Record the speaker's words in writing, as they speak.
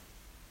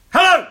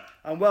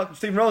and welcome to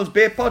Stephen Rowland's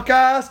Beer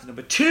Podcast.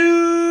 Number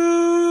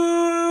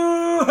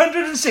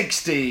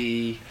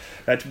 260.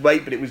 I had to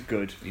wait, but it was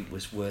good. It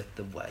was worth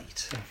the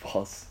wait. It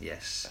was.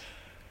 Yes.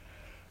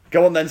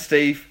 Go on then,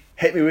 Steve.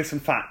 Hit me with some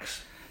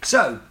facts.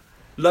 So,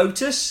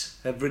 Lotus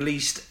have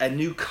released a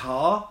new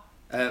car.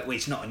 Well,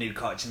 it's not a new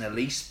car, it's an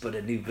Elise, but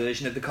a new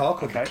version of the car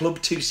called the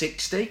Club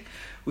 260,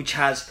 which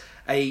has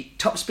a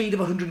top speed of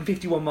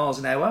 151 miles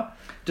an hour,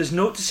 does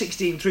 0 to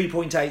 60 in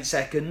 3.8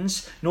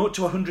 seconds, 0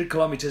 to 100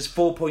 kilometres,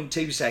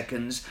 4.2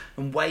 seconds,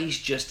 and weighs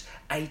just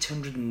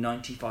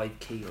 895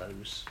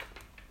 kilos.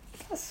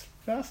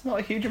 That's not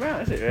a huge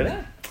amount, is it, really?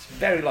 Yeah, it's a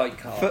very light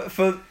car.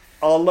 For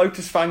our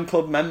Lotus Fan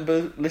Club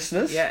member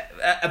listeners? Yeah,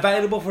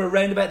 available for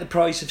around about the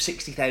price of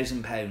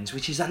 £60,000,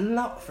 which is a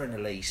lot for an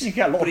Elise. You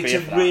get a lot but of it's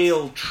beer a for that.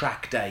 real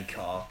track day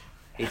car.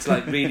 It's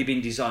like really been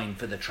designed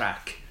for the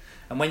track.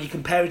 And when you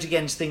compare it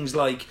against things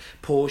like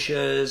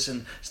Porsches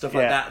and stuff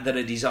like that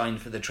are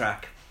designed for the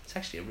track, it's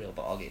actually a real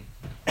bargain.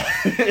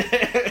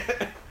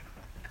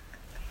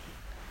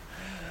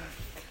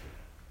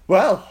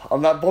 Well,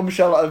 on that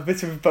bombshell, a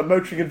bit of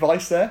motoring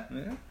advice there.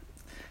 Yeah.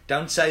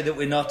 Don't say that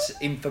we're not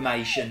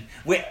information.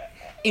 We're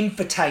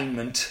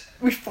infotainment.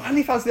 We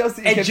finally found something else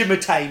that you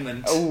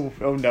Edutainment. Oh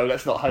no,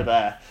 let's not go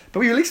there.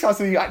 But we at least found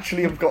something you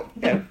actually have got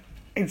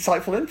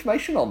insightful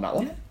information on that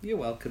one. Yeah, you're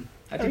welcome.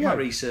 I There did we my go.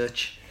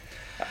 research.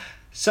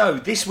 So,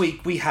 this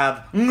week we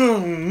have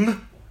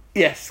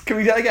Yes, can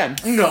we do that again?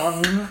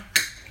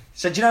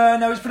 So do you know how I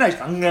know it's pronounced?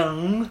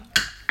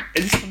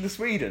 Is this from the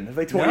Sweden? Have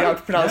they taught you how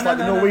to pronounce like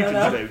the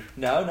Norwegians do?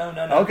 No.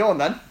 Oh, go on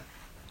then.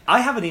 I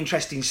have an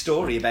interesting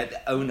story about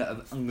the owner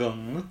of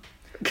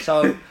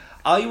So,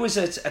 I was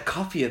at a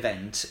coffee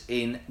event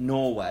in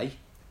Norway,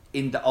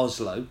 in the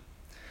Oslo,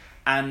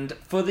 and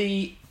for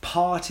the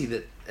party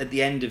that at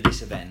the end of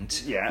this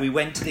event, we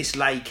went to this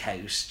lake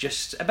house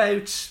just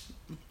about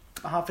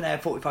half an hour,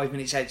 45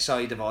 minutes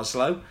outside of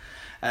Oslo,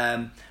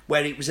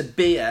 where it was a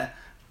beer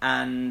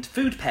and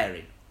food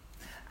pairing.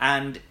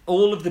 And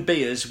all of the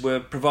beers were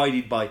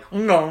provided by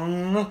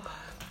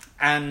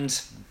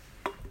and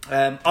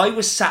I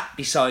was sat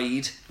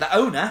beside the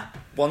owner,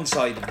 one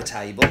side of the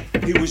table,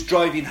 who was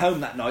driving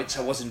home that night,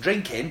 so I wasn't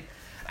drinking,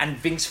 and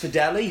Vince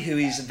Fideli, who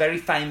is a very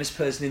famous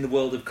person in the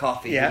world of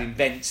coffee, who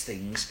invents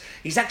things.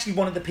 He's actually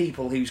one of the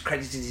people who's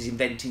credited as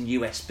inventing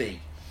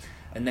USB.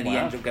 And then he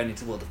ended up going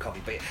into the world of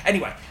coffee. But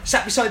anyway,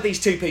 sat beside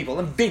these two people,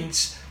 and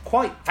Vince,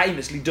 quite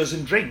famously,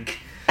 doesn't drink.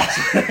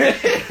 And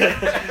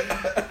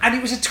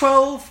it was a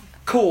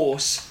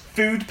 12-course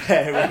food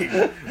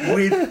pairing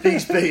with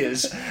these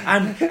beers.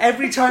 And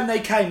every time they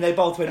came, they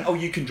both went, "Oh,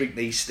 you can drink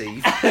these,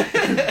 Steve."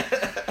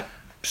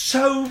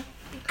 So,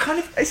 kind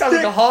of... It sounds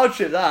like a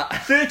hardship,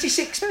 that.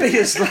 36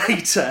 beers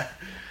later,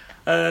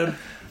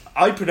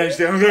 I pronounced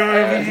it, and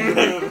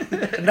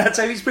that's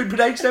how it's been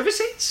pronounced ever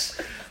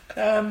since.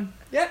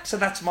 So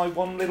that's my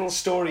one little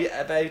story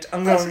about...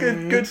 That's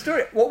a good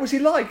story. What was he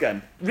like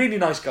then? Really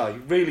nice guy,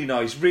 really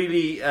nice,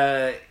 really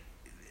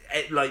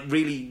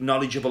really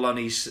knowledgeable on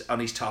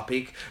his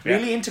topic,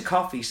 really into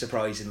coffee,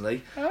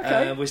 surprisingly.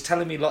 Was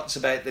telling me lots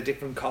about the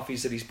different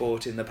coffees that he's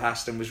bought in the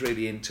past and was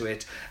really into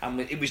it. And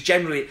it was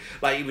generally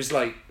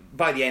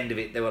by the end of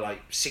it, there were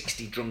like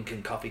 60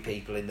 drunken coffee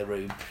people in the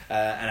room,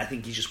 and I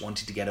think he just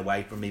wanted to get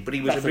away from me. But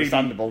he was That's a really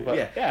understandable,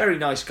 but very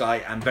nice guy,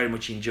 and very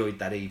much enjoyed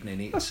that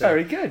evening. That's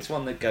very good. It's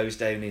one that goes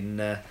down in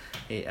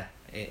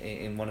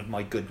one of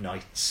my good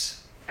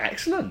nights.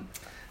 Excellent.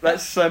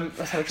 Let's have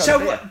a try.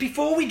 So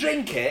before we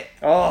drink it,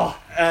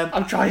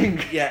 I'm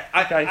trying. Yeah,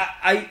 Okay.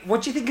 I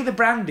what do you think of the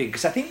branding?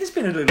 Because I think there's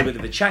been a little bit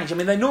of a change. I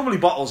mean, they're normally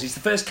bottles. It's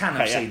the first can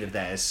I've seen of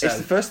theirs. So. It's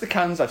the first of the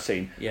cans I've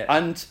seen. Yeah.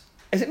 And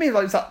is it me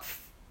like that?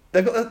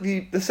 They've got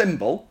the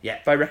symbol. Yeah.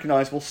 Very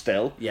recognisable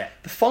still. Yeah.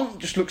 The font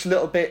just looks a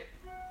little bit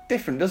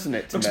different, doesn't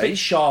it? Looks a bit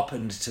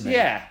sharpened to me.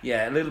 Yeah.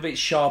 Yeah, a little bit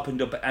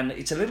sharpened up, and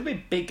it's a little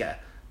bit bigger.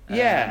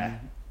 Yeah.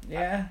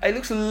 Yeah. It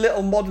looks a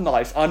little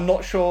modernised. I'm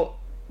not sure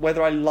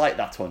whether I like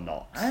that or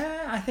not.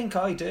 I think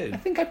I do. I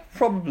think I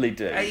probably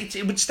do.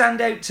 It would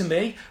stand out to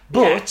me,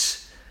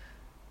 but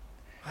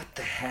what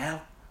the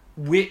hell?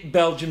 Wit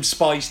Belgium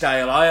Spiced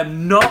Ale. I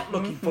am not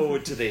looking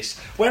forward to this.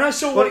 When I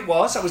saw what it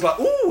was, I was like,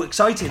 ooh,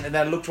 exciting. And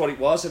then I looked what it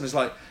was and was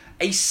like,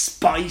 a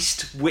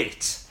spiced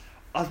wit.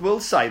 I will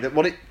say that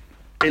what it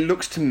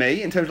looks to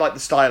me, in terms of like the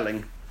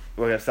styling,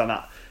 we're going to stand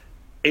that,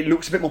 it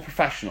looks a bit more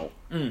professional.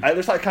 It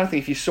looks like the kind of thing,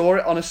 if you saw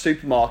it on a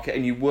supermarket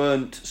and you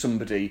weren't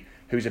somebody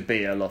who's a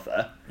beer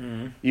lover,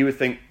 you would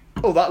think,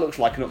 oh, that looks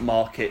like an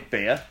upmarket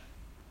beer.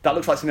 That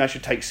looks like something I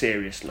should take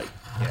seriously.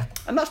 Yeah.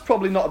 And that's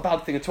probably not a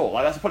bad thing at all.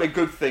 Like, that's probably a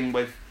good thing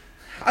with...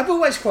 I've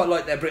always quite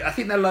liked their... I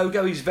think their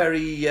logo is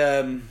very...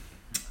 it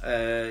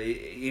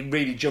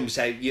really jumps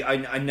out.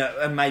 I know,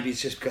 and maybe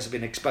it's just because I've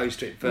been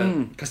exposed to it.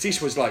 Because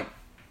this was like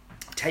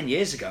 10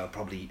 years ago,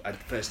 probably, the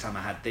first time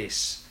I had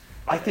this.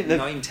 I think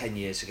 9-10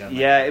 years ago.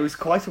 Maybe. Yeah, it was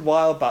quite a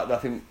while back that I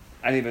think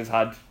any of us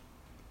had...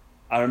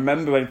 I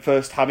remember when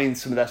first having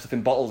some of that stuff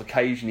in bottles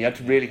occasionally, you had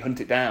to really hunt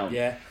it down.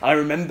 Yeah. I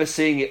remember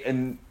seeing it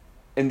in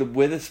the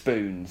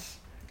Witherspoons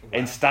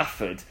in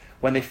Stafford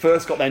when they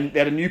first got there. They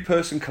had a new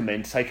person come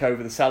in to take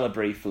over the cellar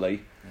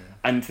briefly,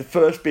 And the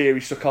first beer he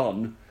stuck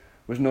on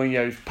was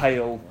Nuno's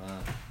pale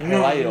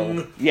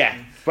ale. Yeah,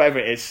 whatever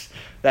it is,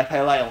 their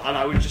pale ale. And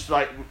I was just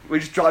like, we're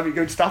just driving,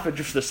 going to Stafford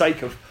just for the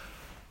sake of,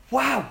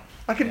 wow,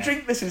 I can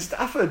drink this in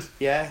Stafford.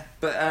 Yeah,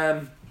 but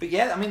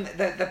yeah, I mean,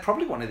 they're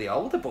probably one of the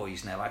older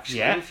boys now, actually.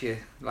 Yeah. If you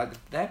like,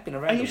 they've been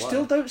around. And a you while.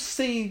 still don't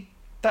see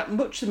that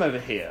much of them over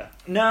here.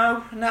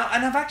 No, and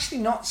I've actually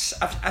not.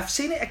 I've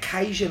seen it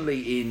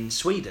occasionally in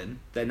Sweden,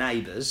 their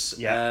neighbours.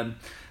 Yeah.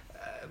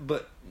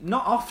 But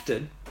not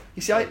often.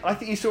 You see, I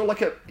think you saw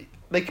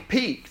they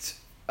peaked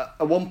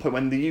at one point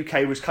when the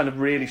UK was kind of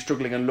really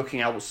struggling and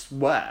looking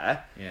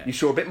elsewhere. Yeah. You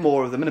saw a bit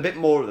more of them and a bit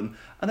more of them,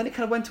 and then it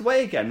kind of went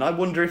away again. And I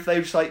wonder if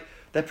they're just like,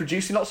 they're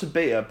producing lots of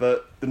beer,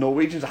 but the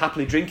Norwegians are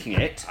happily drinking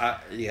it.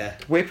 Yeah.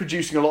 We're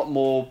producing a lot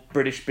more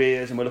British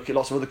beers, and we're looking at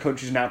lots of other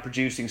countries now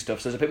producing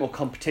stuff, so there's a bit more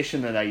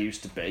competition than there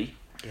used to be.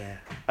 Yeah.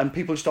 And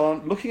people just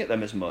aren't looking at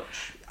them as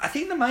much. I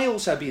think there may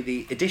also be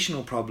the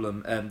additional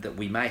problem that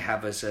we may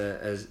have as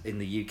in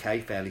the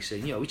UK fairly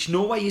soon, which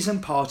Norway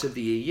isn't part of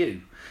the EU.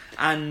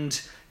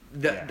 And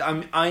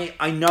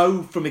I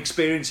know from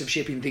experience of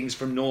shipping things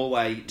from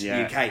Norway to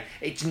the UK,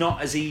 it's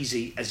not as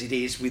easy as it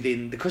is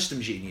within the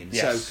customs union.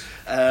 Yes.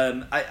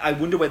 So I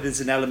wonder whether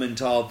there's an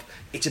element of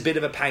it's a bit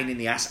of a pain in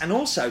the ass. And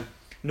also,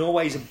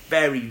 Norway is a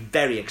very,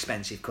 very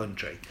expensive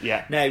country.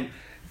 Yeah. Now,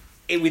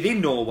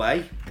 within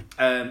Norway,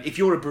 if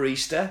you're a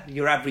barista,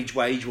 your average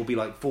wage will be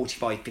like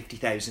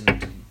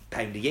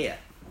 £45,000-50,000 a year.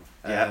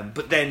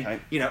 But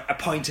then, a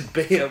pint of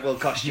beer will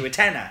cost you a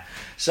tenner.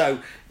 So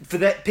for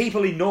the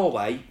people in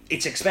Norway,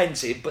 it's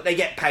expensive, but they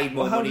get paid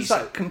more How money. does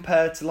that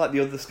compare to like the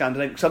other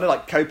Scandinavian? Because I know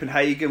like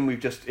Copenhagen,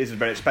 is a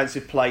very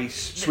expensive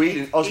place.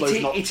 Sweden, Oslo's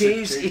not. It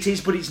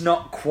is, but it's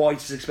not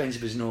quite as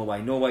expensive as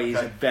Norway. Norway is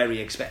very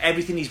expensive.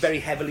 Everything is very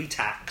heavily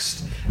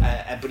taxed,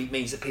 but it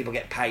means that people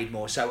get paid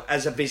more. So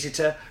as a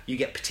visitor, you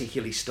get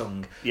particularly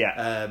stung.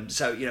 Yeah.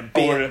 So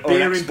beer in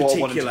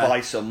particular, to buy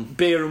some.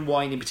 Beer and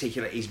wine in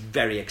particular is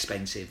very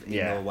expensive in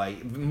Norway.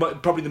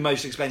 Probably the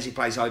most expensive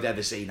place I've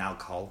ever seen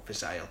alcohol for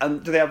sale.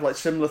 And do they have like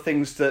similar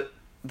things that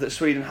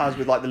Sweden has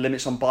with like the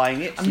limits on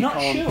buying it? I'm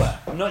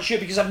not sure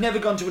because I've never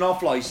gone to an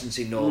off licence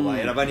in Norway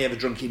and I've only ever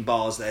drunk in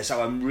bars there,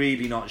 so I'm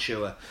really not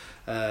sure.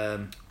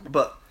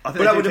 But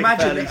I would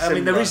imagine. I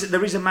mean, there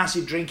is a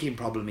massive drinking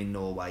problem in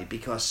Norway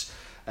because,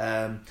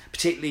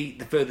 particularly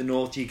the further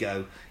north you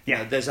go,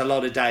 there's a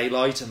lot of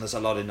daylight and there's a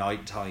lot of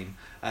night time,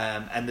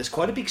 and there's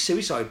quite a big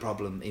suicide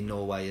problem in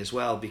Norway as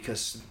well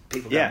because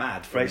people go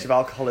mad. Rates of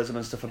alcoholism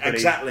and stuff are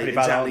pretty bad,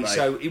 aren't they?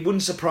 So it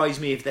wouldn't surprise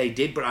me if they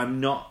did, but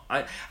I'm not.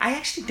 I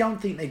actually don't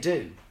think they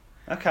do.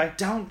 Okay.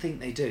 Don't think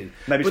they do.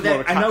 Maybe it's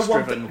more of a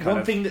tax-driven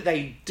one thing that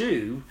they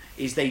do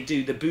is they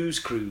do the booze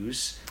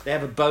cruise. They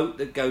have a boat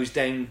that goes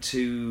down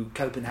to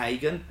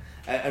Copenhagen,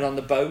 and on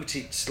the boat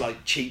it's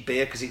like cheap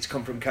beer because it's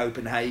come from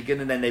Copenhagen,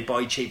 and then they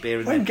buy cheap beer.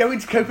 And when going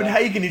to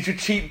Copenhagen is your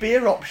cheap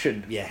beer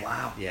option. Yeah.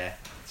 Wow. Yeah.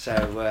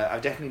 So I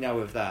definitely know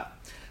of that.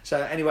 So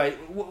anyway,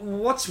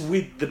 what's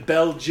with the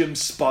Belgium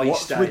spice?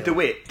 What's with the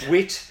wit?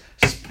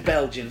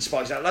 Belgian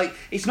spice. Like,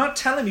 it's not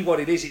telling me what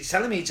it is. It's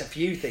telling me it's a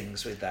few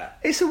things with that.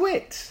 It's a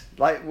wit.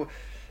 Like,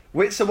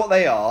 wits are what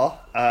they are.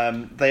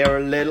 They are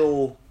a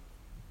little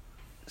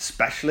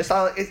specialist.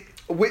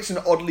 Wit's an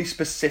oddly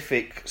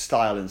specific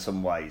style in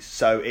some ways.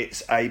 So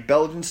it's a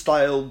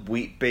Belgian-style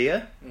wheat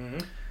beer. Mm-hmm.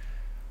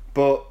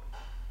 But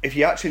if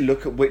you actually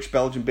look at which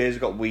Belgian beers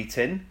have got wheat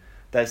in,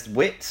 there's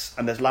Wits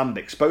and there's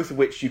Lambics, both of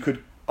which you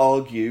could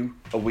argue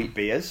are wheat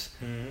beers,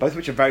 both of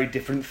which are very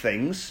different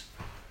things.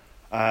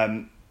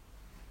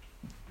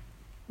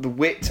 The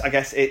wit, I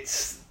guess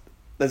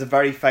there's a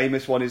very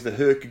famous one is the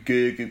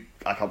Hurkagurgu.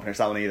 I can't pronounce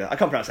that one either. I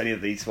can't pronounce any of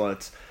these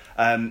words.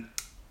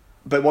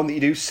 But one that you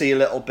do see a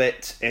little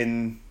bit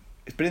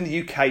it's been in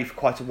the UK for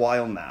quite a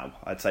while now,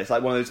 I'd say. It's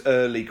like one of those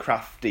early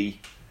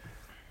crafty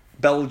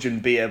Belgian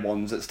beer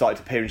ones that started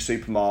to appear in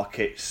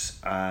supermarkets.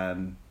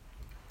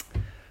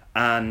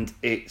 And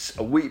it's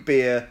a wheat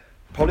beer,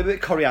 probably a bit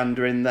of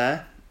coriander in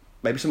there,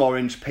 maybe some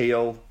orange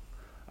peel.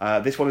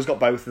 This one has got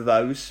both of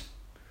those.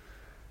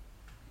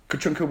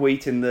 Good chunk of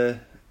wheat in the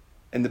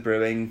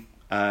brewing,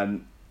 a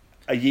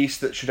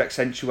yeast that should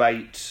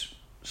accentuate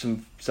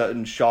some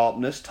certain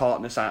sharpness,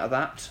 tartness out of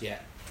that. Yeah.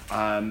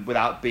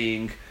 Without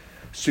being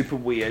super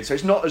weird. So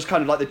it's not as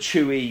kind of like the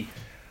chewy,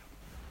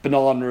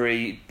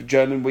 banana-y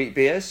German wheat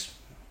beers,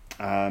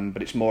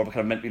 but it's more of a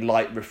kind of meant to be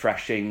light,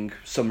 refreshing,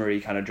 summery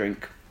kind of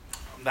drink.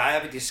 I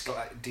have a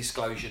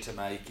disclosure to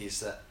make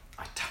is that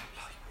I don't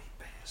like wheat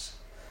beers.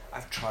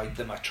 I've tried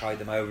them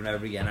over and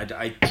over again.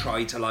 I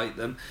try to like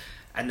them.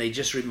 And they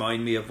just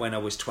remind me of when I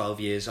was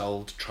 12 years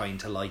old trying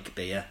to like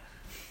beer.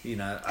 I'm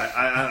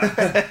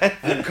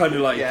kind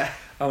of like,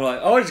 I'm like,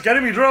 oh, it's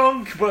getting me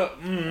drunk, but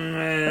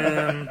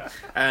I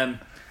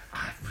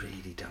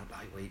really don't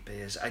like wheat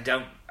beers. They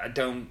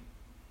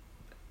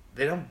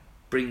don't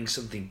bring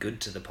something good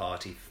to the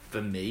party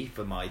for me,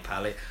 for my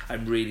palate.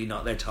 I'm really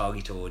not their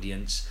target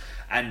audience.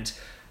 And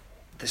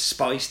the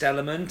spiced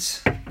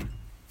element...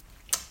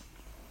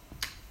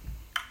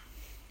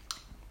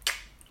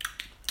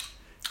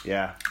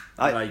 Yeah.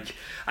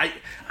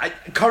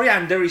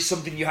 Coriander is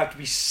something you have to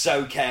be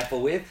so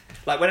careful with.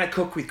 Like when I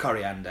cook with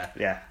coriander,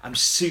 Yeah. I'm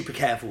super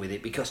careful with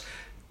it because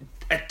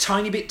a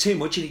tiny bit too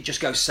much and it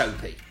just goes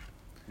soapy.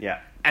 Yeah.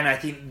 And I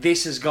think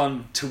this has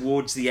gone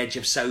towards the edge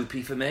of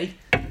soapy for me.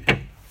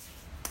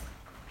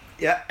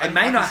 Yeah. It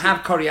may not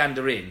have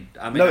coriander in.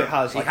 I mean, No, it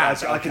has. It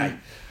has. I Okay.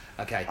 can-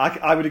 Okay.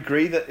 I would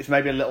agree that it's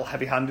maybe a little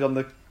heavy-handed on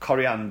the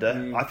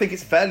coriander. I think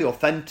it's a fairly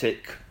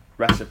authentic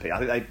recipe.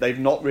 I think they've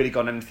not really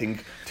gone anything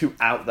too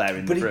out there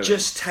in But the it brewing.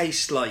 just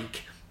tastes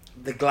like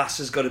the glass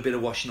has got a bit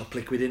of washing up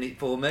liquid in it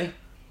for me.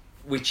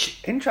 Which,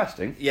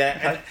 Interesting. yeah,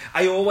 Okay. and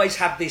I always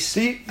have this.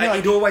 See,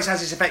 it always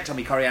has this effect on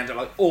me, coriander,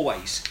 like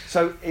always.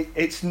 So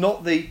it's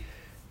not the...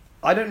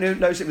 I don't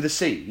notice it with the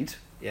seed,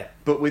 Yeah.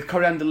 but with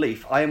coriander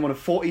leaf, I am one of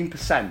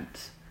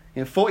 14%.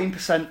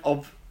 14%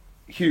 of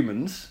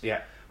humans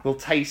Yeah. will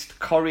taste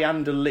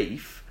coriander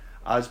leaf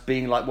as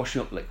being like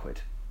washing up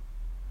liquid.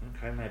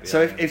 Okay, maybe.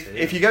 So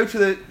if you go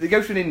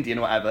to an Indian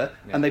or whatever,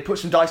 Yeah. and they put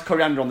some diced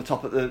coriander on the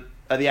top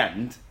at the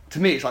end, to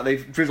me it's like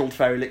they've drizzled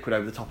fairy liquid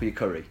over the top of your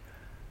curry,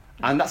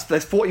 and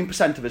there's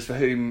 14% of us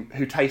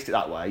who taste it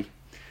that way,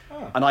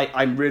 and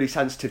I'm really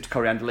sensitive to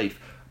coriander leaf.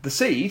 The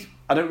seed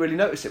I don't really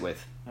notice it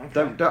with. Okay.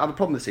 Don't have a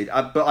problem with the seed,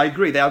 but I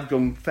agree they have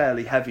gone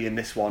fairly heavy in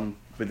this one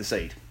with the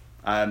seed.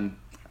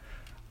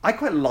 I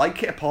quite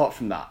like it apart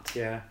from that.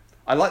 Yeah.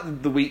 I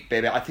like the wheat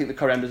bit. I think the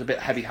coriander's a bit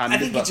heavy-handed. I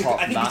think but it's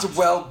apart from that, a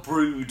well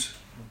brewed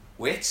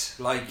wit.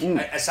 Like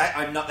I say,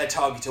 I'm not their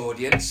target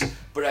audience,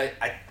 but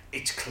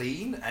it's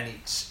clean and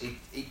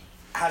it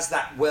has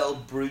that well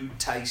brewed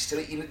taste to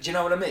it. Do you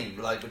know what I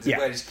mean? Like, Yeah.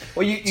 whereas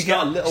Well, you It's get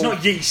not, a little. it's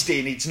not yeast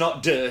in, it's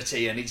not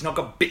dirty, and it's not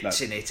got bits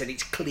No. in it, and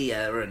it's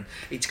clear and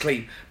it's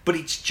clean. But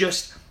it's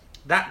just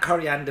that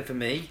coriander for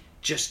me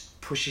just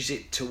pushes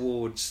it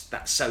towards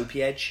that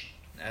soapy edge.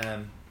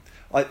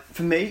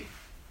 For me,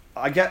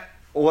 I get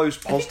all those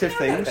positive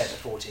things. About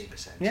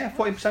 14%. Yeah,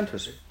 14% of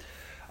us.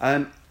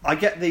 I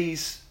get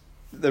these.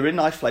 They're in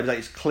nice flavours. Like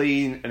it's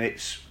clean and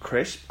it's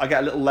crisp. I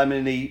get a little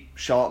lemony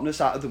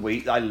sharpness out of the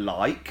wheat that I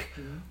like,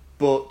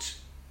 but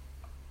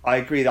I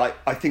agree that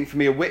I think for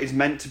me a wit is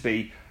meant to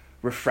be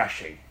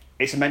refreshing.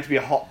 It's meant to be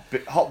a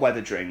hot weather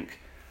drink,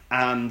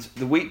 and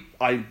the wheat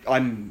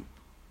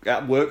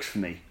that works for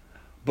me,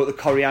 but the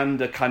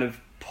coriander kind of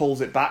pulls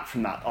it back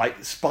from that.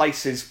 Like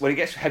spices, when it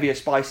gets heavier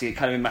spicy, it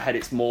kind of in my head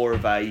it's more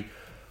of a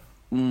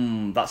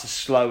that's a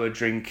slower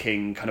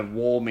drinking kind of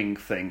warming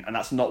thing, and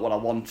that's not what I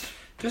want.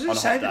 Does on it a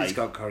say hot that day. it's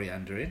got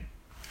coriander in?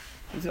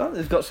 It's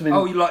got something.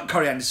 Oh, you like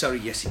coriander? Sorry,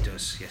 yes it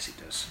does. Yes it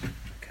does.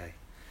 Okay.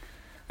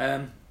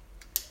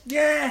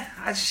 Yeah,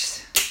 I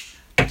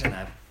don't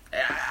know.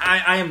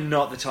 I am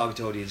not the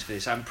target audience for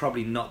this. I'm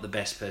probably not the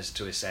best person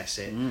to assess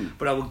it,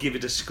 but I will give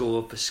it a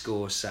score for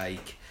score's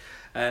sake.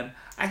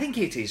 I think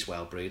it is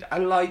well brewed. I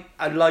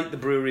like the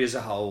brewery as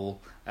a whole.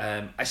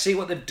 I see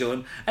what they've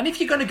done, and if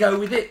you're going to go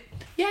with it,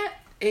 yeah,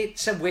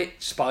 it's a wit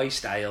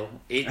spiced ale.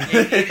 It That's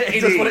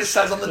what it is.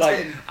 says on the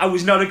tin. I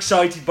was not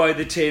excited by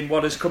the tin.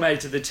 What has come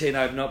out of the tin,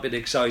 I've not been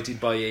excited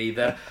by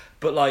either.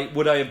 But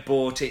would I have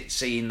bought it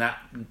seeing that?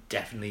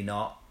 Definitely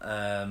not.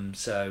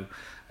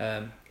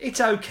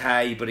 It's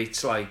okay, but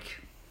it's like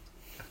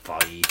a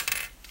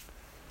 5.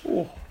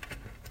 Oh.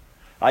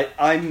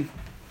 I'm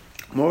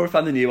more a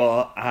fan than you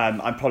are.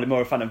 I'm probably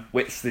more a fan of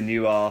wits than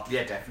you are.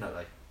 Yeah,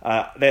 definitely.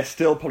 They're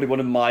still probably one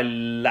of my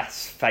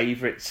less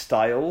favourite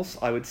styles,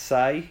 I would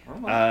say. Oh,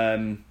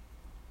 wow.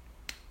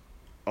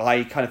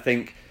 I kind of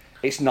think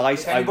it's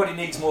nice. If anybody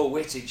needs more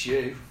wit, it's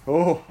you.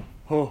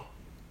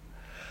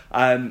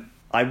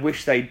 I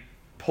wish they'd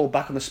pull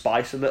back on the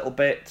spice a little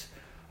bit,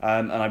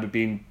 and I would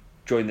be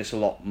enjoying this a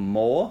lot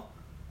more,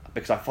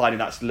 because I'm finding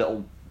that's a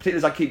little. Particularly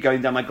as I keep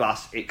going down my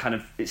glass,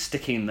 it's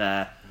sticking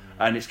there,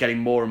 and it's getting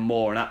more and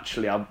more. And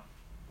actually,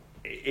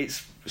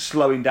 it's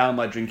slowing down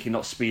my drinking,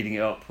 not speeding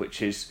it up,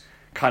 which is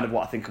kind of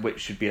what I think a wit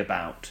should be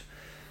about.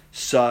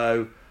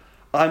 So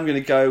I'm going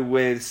to go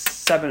with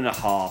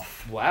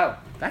 7.5. Wow,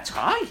 that's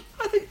high.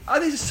 I think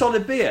it's a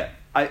solid beer.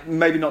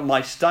 Maybe not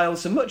my style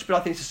so much, but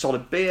I think it's a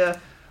solid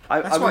beer.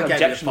 That's why I gave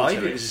it a objection 5.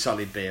 to It was a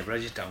solid beer, but I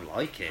just don't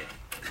like it.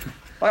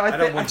 I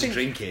don't want to think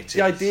drink it.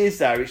 The idea's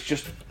there. It's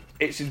just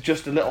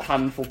a little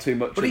handful too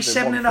much. But of is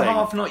the one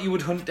 7.5 thing. not you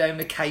would hunt down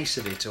a case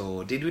of it,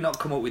 or did we not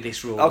come up with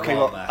this rule? Okay, a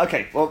while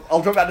back? well,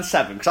 I'll drop down to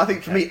 7, because I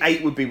think for me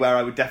 8 would be where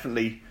I would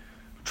definitely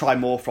try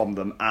more from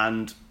them,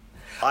 and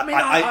I mean,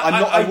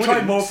 I I've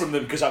tried more from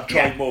them because I've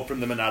tried Yeah. more from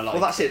them and I like.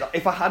 Well, that's it.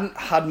 If I hadn't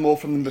had more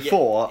from them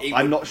before,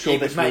 I'm not sure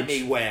this would make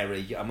would. me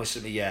wary. I must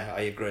admit, yeah,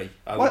 I agree.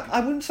 Well, I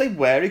wouldn't say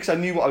wary, because I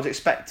knew what I was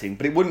expecting,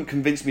 but it wouldn't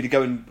convince me to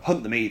go and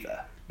hunt them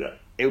either. Yeah.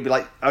 It would be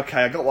like,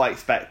 okay, I got what I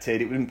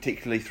expected. It wouldn't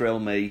particularly thrill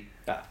me.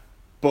 Yeah.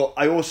 But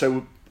I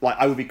also,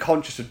 I would be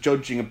conscious of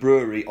judging a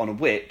brewery on a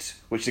wit,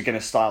 which is again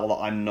a style that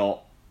I'm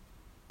not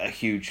a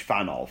huge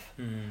fan of.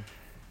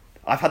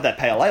 I've had their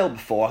pale ale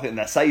before, I think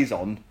their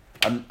saison,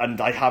 and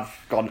I have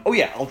gone, oh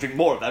yeah, I'll drink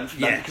more of them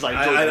because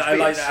I enjoy those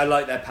beers. I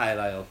like their pale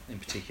ale in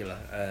particular.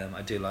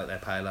 I do like their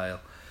pale ale.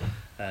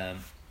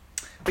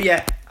 But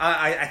yeah,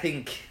 I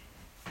think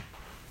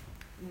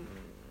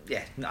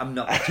yeah, I'm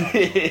not the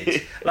target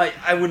audience. Like,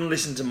 I wouldn't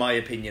listen to my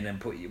opinion and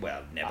put you.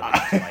 Well, never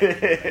listen to my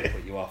opinion and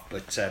put you off.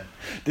 But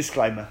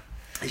Disclaimer.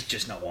 it's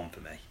just not one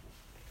for me.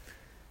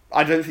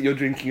 I don't think you're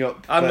drinking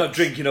up. I'm not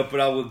drinking up, but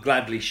I will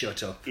gladly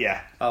shut up.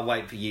 Yeah. I'll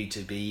wait for you to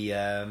be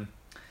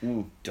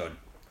Ooh. done.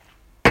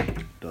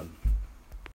 Done.